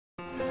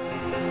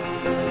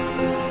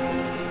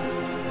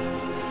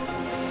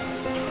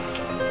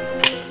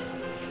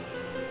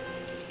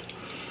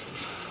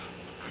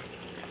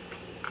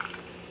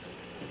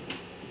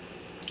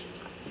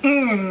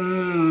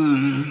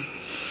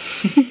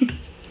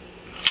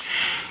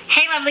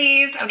Hi,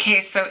 lovelies. Okay,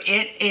 so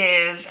it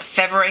is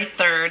February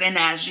 3rd, and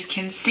as you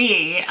can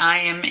see, I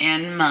am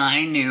in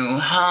my new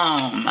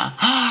home. Ta-da!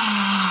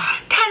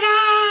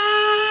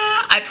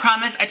 I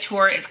promise a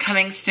tour is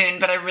coming soon,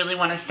 but I really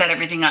want to set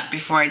everything up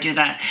before I do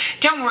that.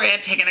 Don't worry,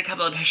 I've taken a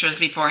couple of pictures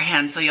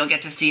beforehand, so you'll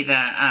get to see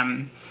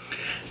the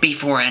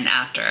before and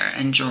after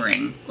and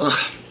during. Ugh.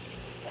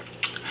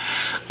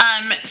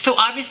 So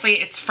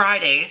obviously it's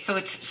Friday, so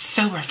it's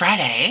Sober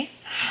Friday.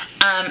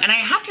 And I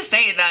have to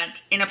say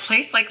that in a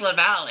place like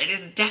Laval, it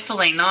is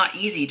definitely not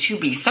easy to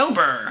be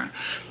sober.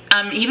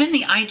 Even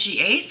the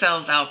IGA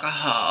sells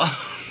alcohol.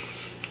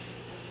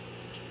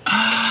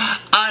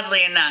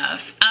 Oddly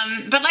enough.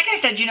 But like I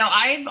said, you know,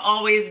 I've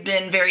always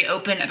been very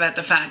open about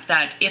the fact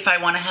that if I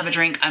want to have a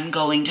drink, I'm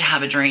going to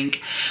have a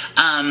drink.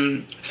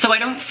 So I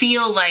don't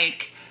feel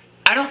like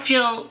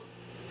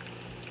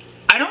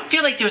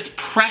there's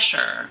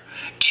pressure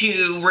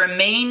to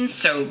remain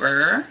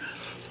sober,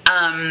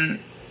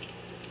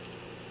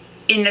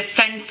 in the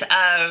sense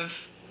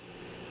of,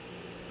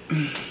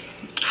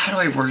 how do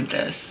I word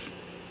this?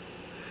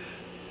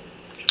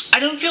 I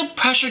don't feel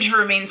pressure to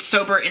remain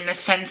sober in the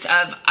sense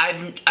of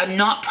I'm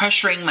not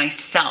pressuring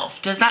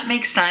myself. Does that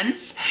make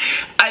sense?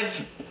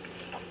 I've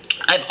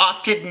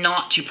opted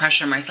not to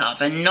pressure myself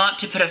and not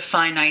to put a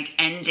finite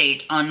end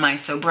date on my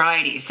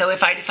sobriety. So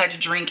if I decide to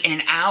drink in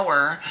an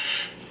hour,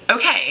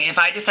 okay. If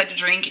I decide to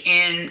drink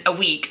in a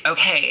week,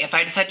 okay. If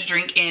I decide to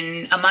drink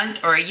in a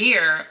month or a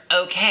year,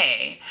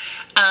 okay.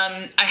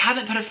 I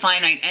haven't put a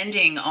finite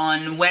ending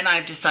on when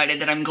I've decided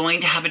that I'm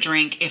going to have a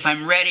drink, if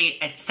I'm ready,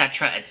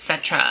 etc.,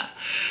 etc.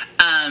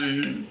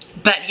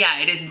 But yeah,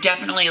 it is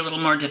definitely a little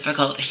more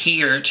difficult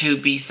here to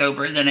be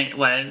sober than it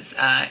was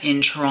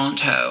in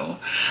Toronto.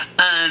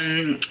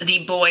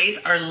 The boys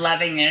are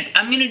loving it.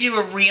 I'm going to do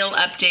a real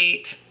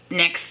update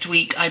next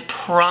week, I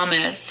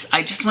promise.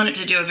 I just wanted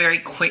to do a very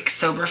quick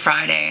Sober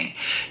Friday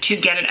to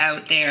get it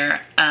out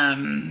there.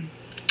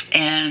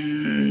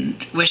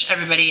 And wish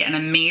everybody an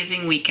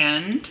amazing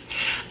weekend.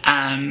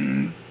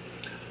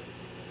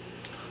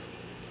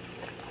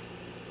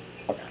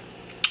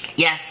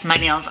 Yes, my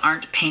nails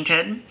aren't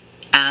painted,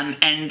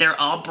 and they're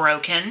all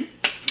broken.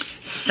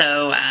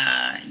 So,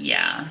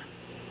 yeah.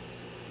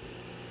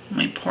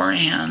 My poor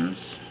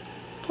hands.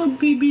 Poor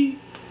baby.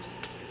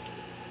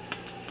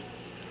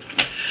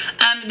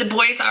 The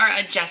boys are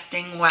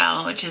adjusting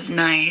well, which is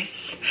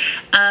nice.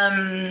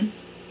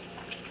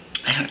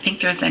 I don't think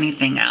there's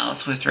anything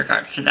else with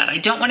regards to that. I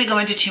don't want to go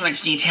into too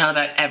much detail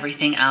about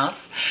everything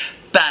else,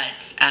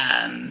 but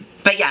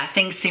yeah,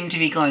 things seem to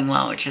be going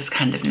well, which is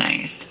kind of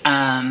nice.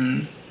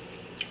 And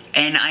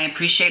I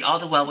appreciate all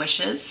the well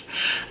wishes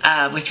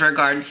with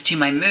regards to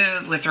my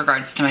move, with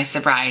regards to my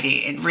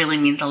sobriety. It really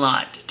means a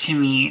lot to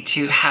me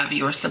to have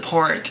your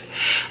support,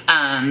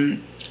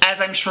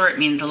 as I'm sure it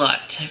means a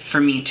lot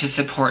for me to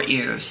support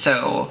you.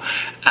 So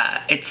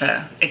it's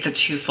a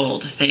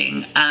twofold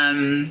thing.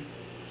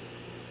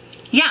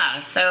 Yeah,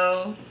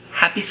 so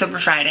happy Sober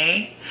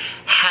Friday,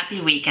 happy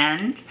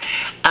weekend.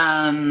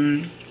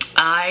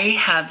 I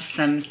have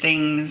some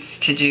things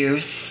to do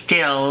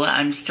still.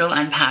 I'm still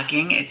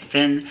unpacking. It's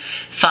been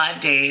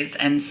 5 days,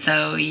 and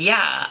so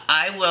yeah,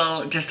 I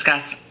will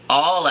discuss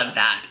all of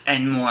that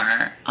and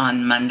more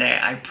on Monday,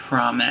 I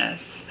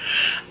promise.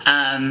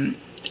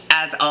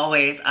 As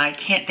always, I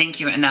can't thank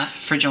you enough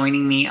for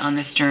joining me on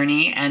this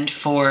journey and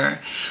for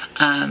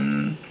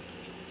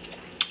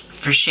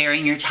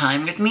sharing your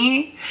time with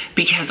me,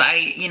 because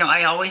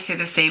I always say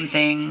the same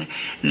thing,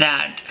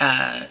 that,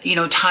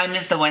 time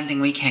is the one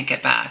thing we can't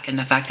get back, and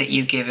the fact that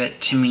you give it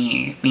to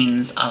me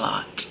means a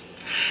lot.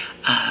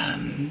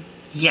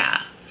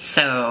 Yeah,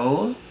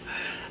 so,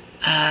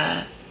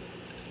 as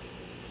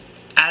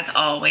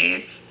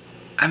always,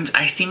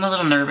 I seem a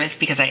little nervous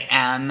because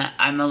I'm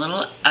a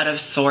little out of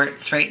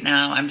sorts right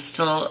now. I'm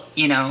still,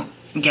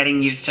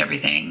 getting used to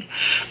everything.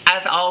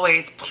 As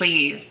always,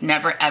 please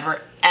never,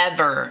 ever,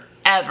 ever,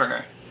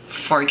 ever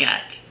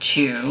forget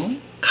to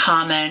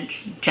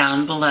comment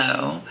down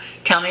below.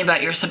 Tell me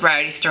about your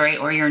sobriety story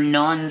or your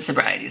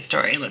non-sobriety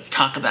story. Let's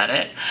talk about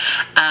it.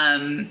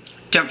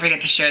 Don't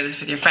forget to share this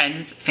with your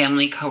friends,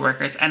 family,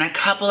 coworkers, and a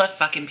couple of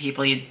fucking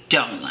people you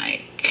don't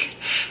like.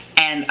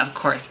 And of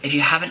course, if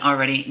you haven't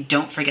already,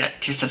 don't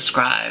forget to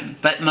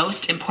subscribe. But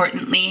most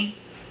importantly,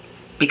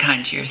 be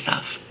kind to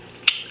yourself.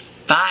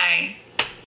 Bye.